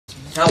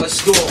How was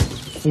school?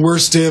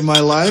 Worst day of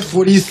my life?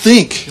 What do you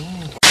think?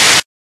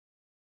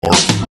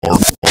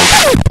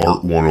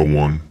 Art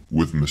 101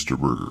 with Mr.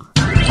 Burgher.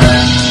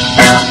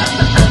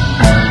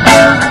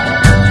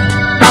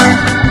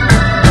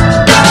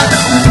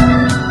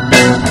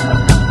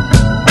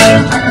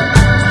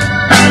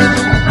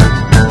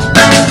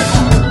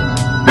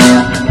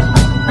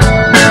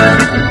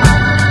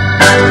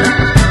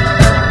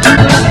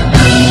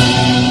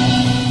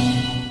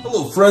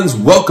 Friends,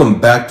 welcome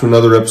back to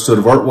another episode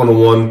of Art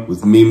 101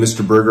 with me,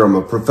 Mr. Burgher. I'm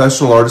a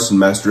professional artist and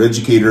master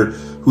educator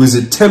who is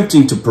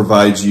attempting to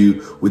provide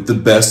you with the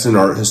best in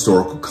art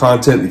historical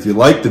content. If you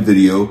like the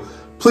video,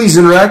 please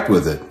interact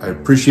with it. I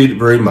appreciate it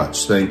very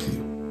much. Thank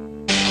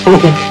you. Oh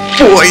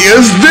boy,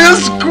 is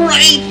this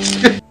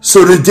great!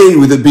 So today,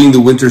 with it being the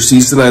winter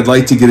season, I'd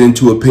like to get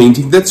into a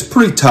painting that's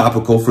pretty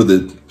topical for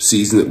the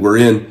season that we're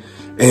in,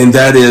 and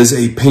that is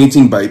a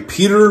painting by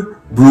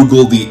Pieter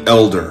Bruegel the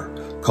Elder,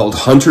 called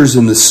Hunters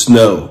in the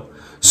Snow.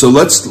 So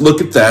let's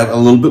look at that a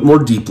little bit more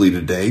deeply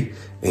today,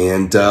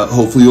 and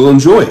hopefully you'll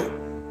enjoy it.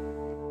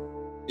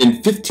 In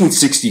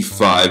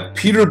 1565,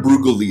 Pieter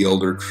Bruegel the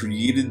Elder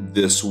created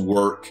this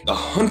work, The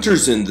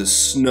Hunters in the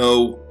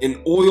Snow,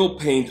 in oil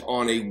paint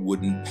on a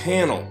wooden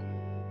panel.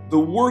 The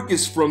work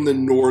is from the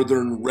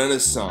Northern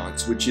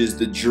Renaissance, which is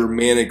the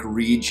Germanic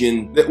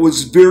region that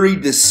was very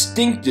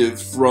distinctive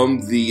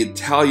from the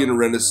Italian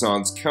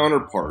Renaissance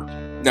counterpart.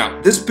 Now,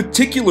 this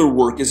particular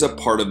work is a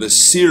part of a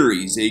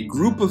series, a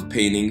group of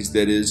paintings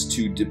that is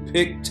to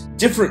depict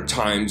different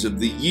times of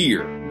the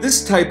year.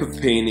 This type of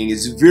painting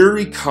is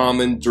very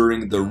common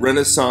during the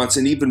Renaissance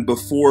and even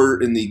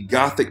before in the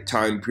Gothic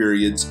time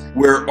periods,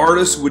 where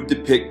artists would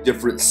depict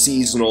different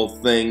seasonal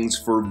things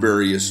for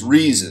various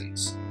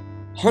reasons.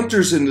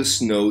 Hunters in the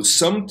Snow,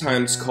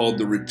 sometimes called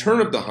The Return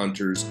of the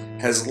Hunters,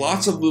 has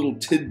lots of little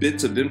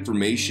tidbits of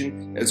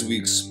information as we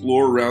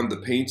explore around the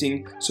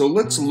painting, so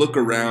let's look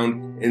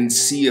around and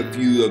see a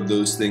few of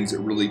those things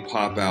that really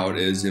pop out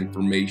as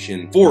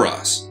information for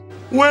us.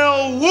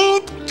 Well,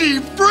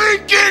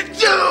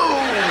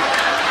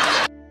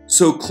 whoop-de-freaking-do!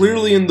 So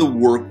clearly in the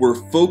work,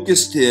 we're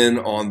focused in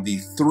on the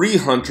three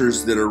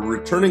hunters that are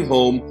returning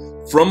home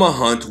from a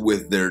hunt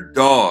with their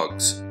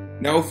dogs.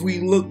 Now, if we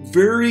look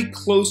very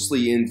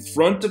closely in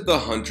front of the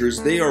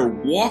hunters, they are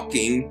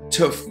walking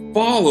to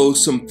follow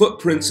some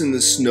footprints in the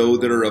snow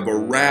that are of a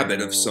rabbit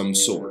of some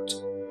sort.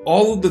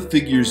 All of the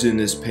figures in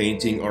this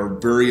painting are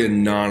very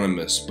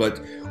anonymous,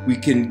 but we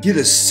can get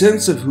a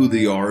sense of who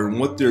they are and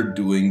what they're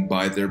doing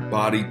by their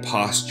body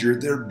posture,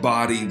 their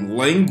body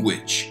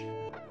language.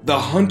 The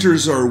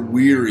hunters are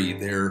weary.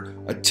 They're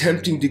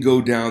attempting to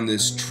go down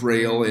this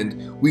trail,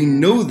 and we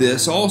know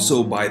this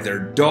also by their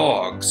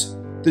dogs.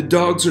 The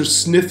dogs are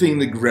sniffing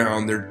the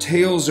ground, their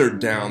tails are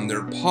down,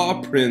 their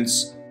paw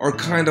prints are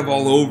kind of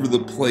all over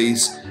the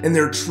place, and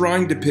they're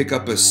trying to pick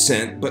up a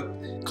scent, but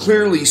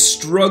clearly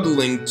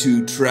struggling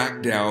to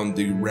track down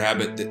the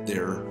rabbit that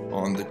they're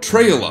on the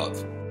trail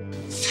of.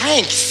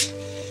 Thanks.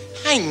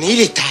 I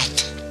needed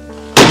that.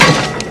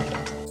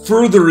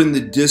 Further in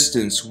the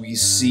distance, we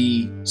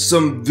see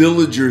some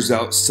villagers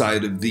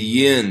outside of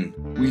the inn.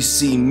 We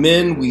see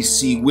men, we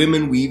see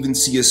women, we even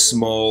see a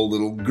small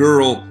little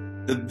girl.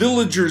 The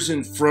villagers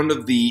in front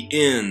of the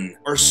inn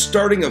are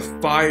starting a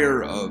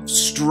fire of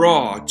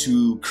straw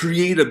to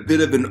create a bit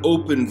of an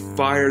open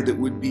fire that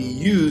would be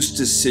used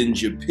to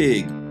singe a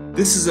pig.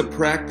 This is a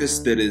practice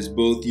that is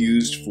both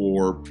used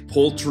for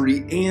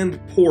poultry and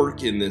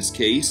pork in this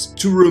case,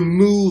 to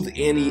remove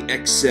any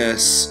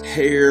excess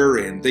hair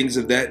and things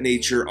of that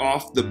nature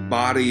off the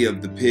body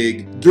of the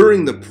pig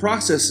during the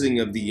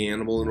processing of the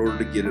animal in order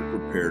to get it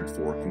prepared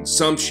for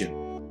consumption.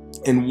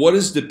 And what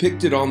is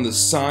depicted on the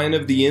sign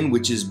of the inn,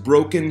 which is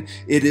broken,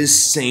 it is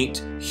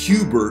Saint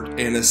Hubert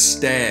and a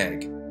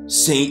stag.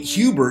 Saint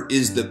Hubert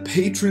is the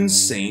patron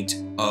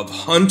saint of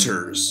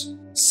hunters.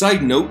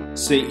 Side note,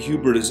 Saint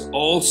Hubert is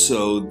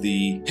also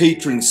the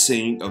patron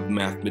saint of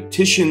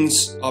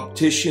mathematicians,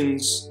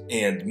 opticians,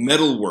 and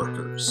metal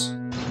workers.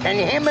 Can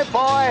you hear me,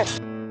 boy?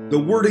 The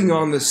wording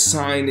on the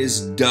sign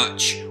is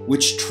Dutch,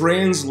 which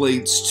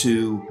translates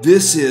to,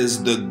 "This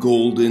is the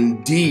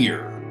golden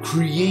deer,"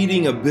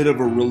 creating a bit of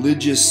a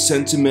religious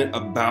sentiment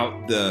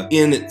about the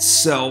inn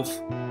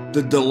itself.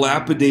 The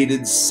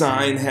dilapidated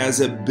sign has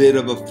a bit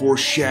of a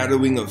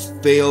foreshadowing of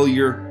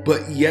failure,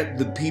 but yet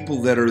the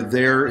people that are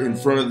there in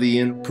front of the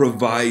inn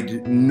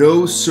provide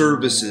no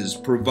services,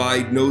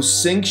 provide no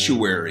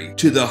sanctuary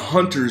to the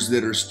hunters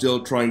that are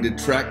still trying to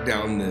track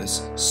down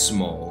this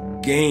small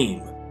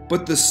game.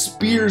 But the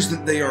spears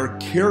that they are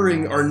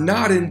carrying are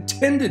not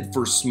intended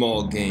for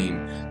small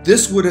game.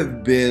 This would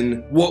have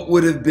been what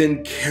would have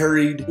been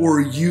carried or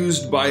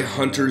used by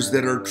hunters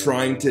that are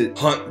trying to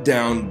hunt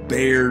down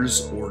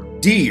bears or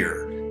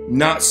deer,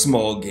 not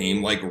small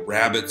game like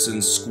rabbits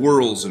and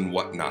squirrels and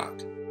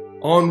whatnot.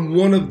 On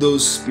one of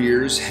those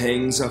spears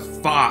hangs a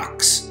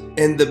fox,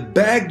 and the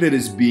bag that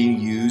is being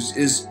used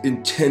is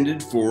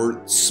intended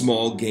for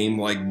small game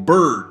like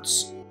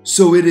birds.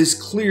 So it is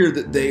clear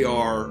that they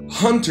are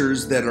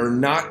hunters that are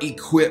not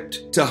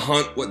equipped to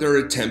hunt what they're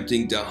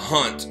attempting to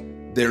hunt.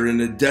 they're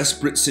in a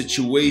desperate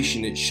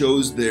situation. It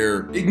shows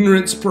their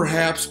ignorance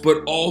perhaps,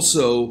 but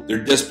also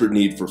their desperate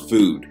need for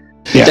food.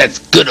 Yeah. That's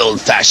good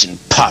old-fashioned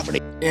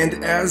poverty.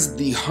 And as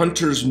the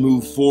hunters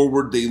move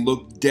forward, they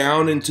look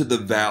down into the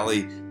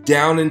valley,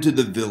 down into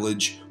the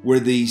village, where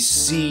they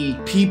see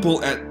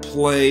people at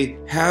play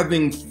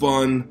having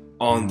fun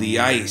on the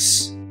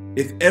ice.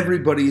 If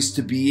everybody's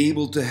to be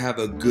able to have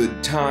a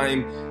good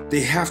time,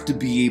 they have to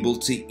be able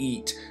to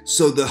eat.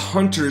 So the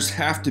hunters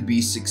have to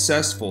be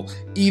successful,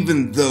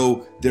 even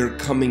though they're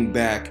coming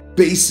back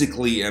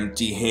basically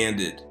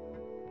empty-handed.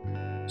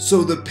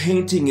 So the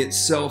painting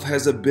itself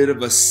has a bit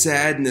of a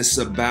sadness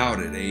about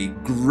it, a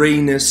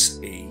grayness,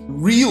 a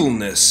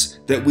realness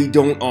that we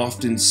don't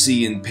often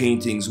see in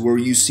paintings, where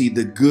you see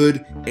the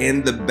good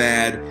and the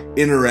bad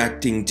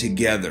interacting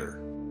together.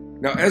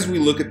 Now, as we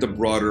look at the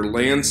broader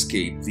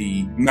landscape,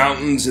 the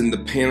mountains and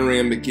the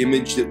panoramic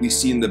image that we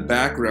see in the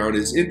background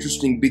is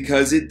interesting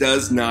because it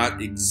does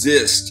not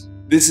exist.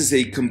 This is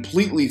a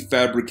completely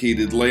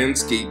fabricated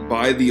landscape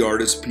by the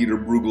artist Pieter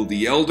Bruegel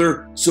the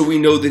Elder, so we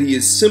know that he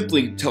is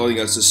simply telling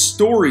us a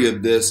story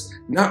of this,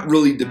 not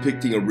really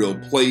depicting a real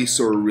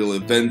place or a real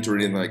event or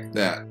anything like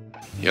that.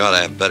 You ought to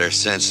have better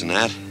sense than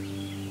that.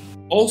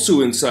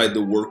 Also inside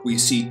the work, we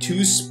see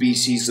two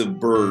species of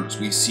birds.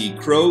 We see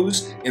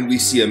crows and we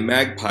see a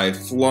magpie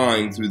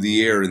flying through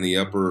the air in the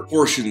upper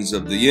portions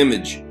of the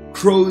image.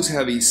 Crows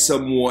have a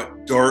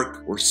somewhat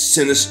dark or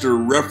sinister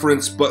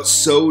reference, but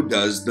so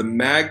does the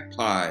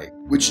magpie,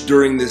 which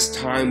during this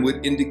time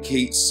would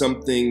indicate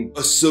something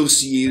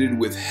associated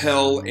with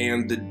hell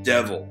and the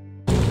devil.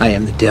 I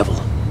am the devil,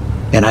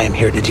 and I am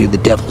here to do the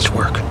devil's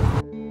work.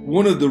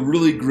 One of the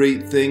really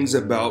great things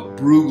about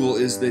Bruegel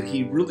is that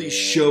he really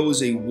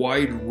shows a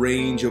wide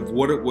range of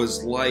what it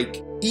was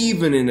like,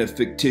 even in a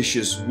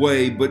fictitious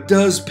way, but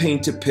does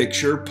paint a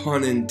picture,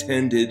 pun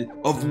intended,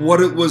 of what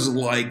it was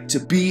like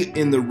to be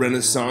in the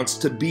Renaissance,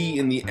 to be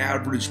in the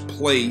average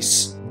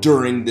place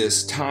during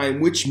this time,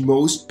 which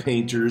most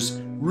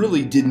painters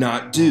really did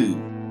not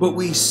do. But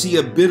we see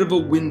a bit of a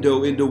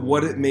window into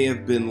what it may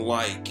have been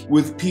like,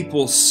 with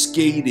people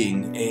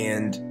skating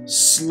and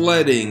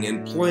sledding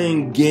and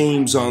playing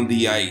games on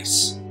the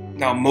ice.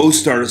 Now,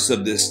 most artists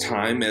of this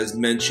time, as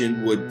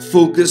mentioned, would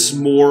focus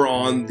more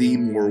on the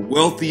more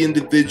wealthy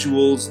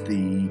individuals,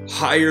 the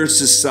higher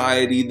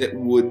society that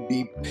would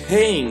be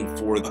paying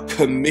for the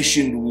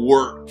commissioned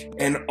work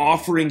and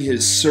offering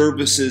his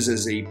services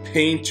as a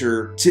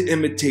painter to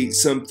imitate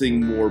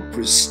something more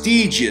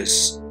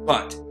prestigious.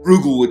 But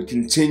Bruegel would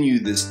continue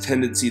this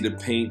tendency to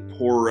paint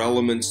poorer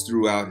elements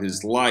throughout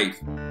his life.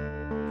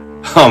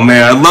 Oh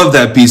man, I love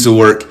that piece of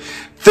work.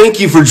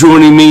 Thank you for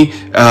joining me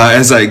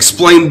as I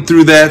explained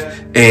through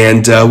that,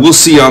 and we'll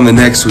see you on the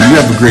next one. You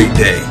have a great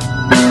day.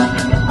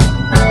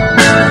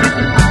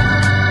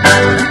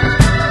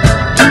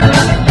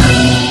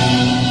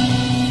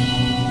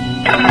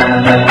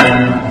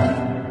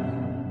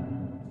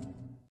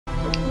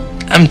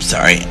 I'm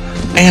sorry.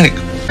 I gotta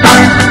go.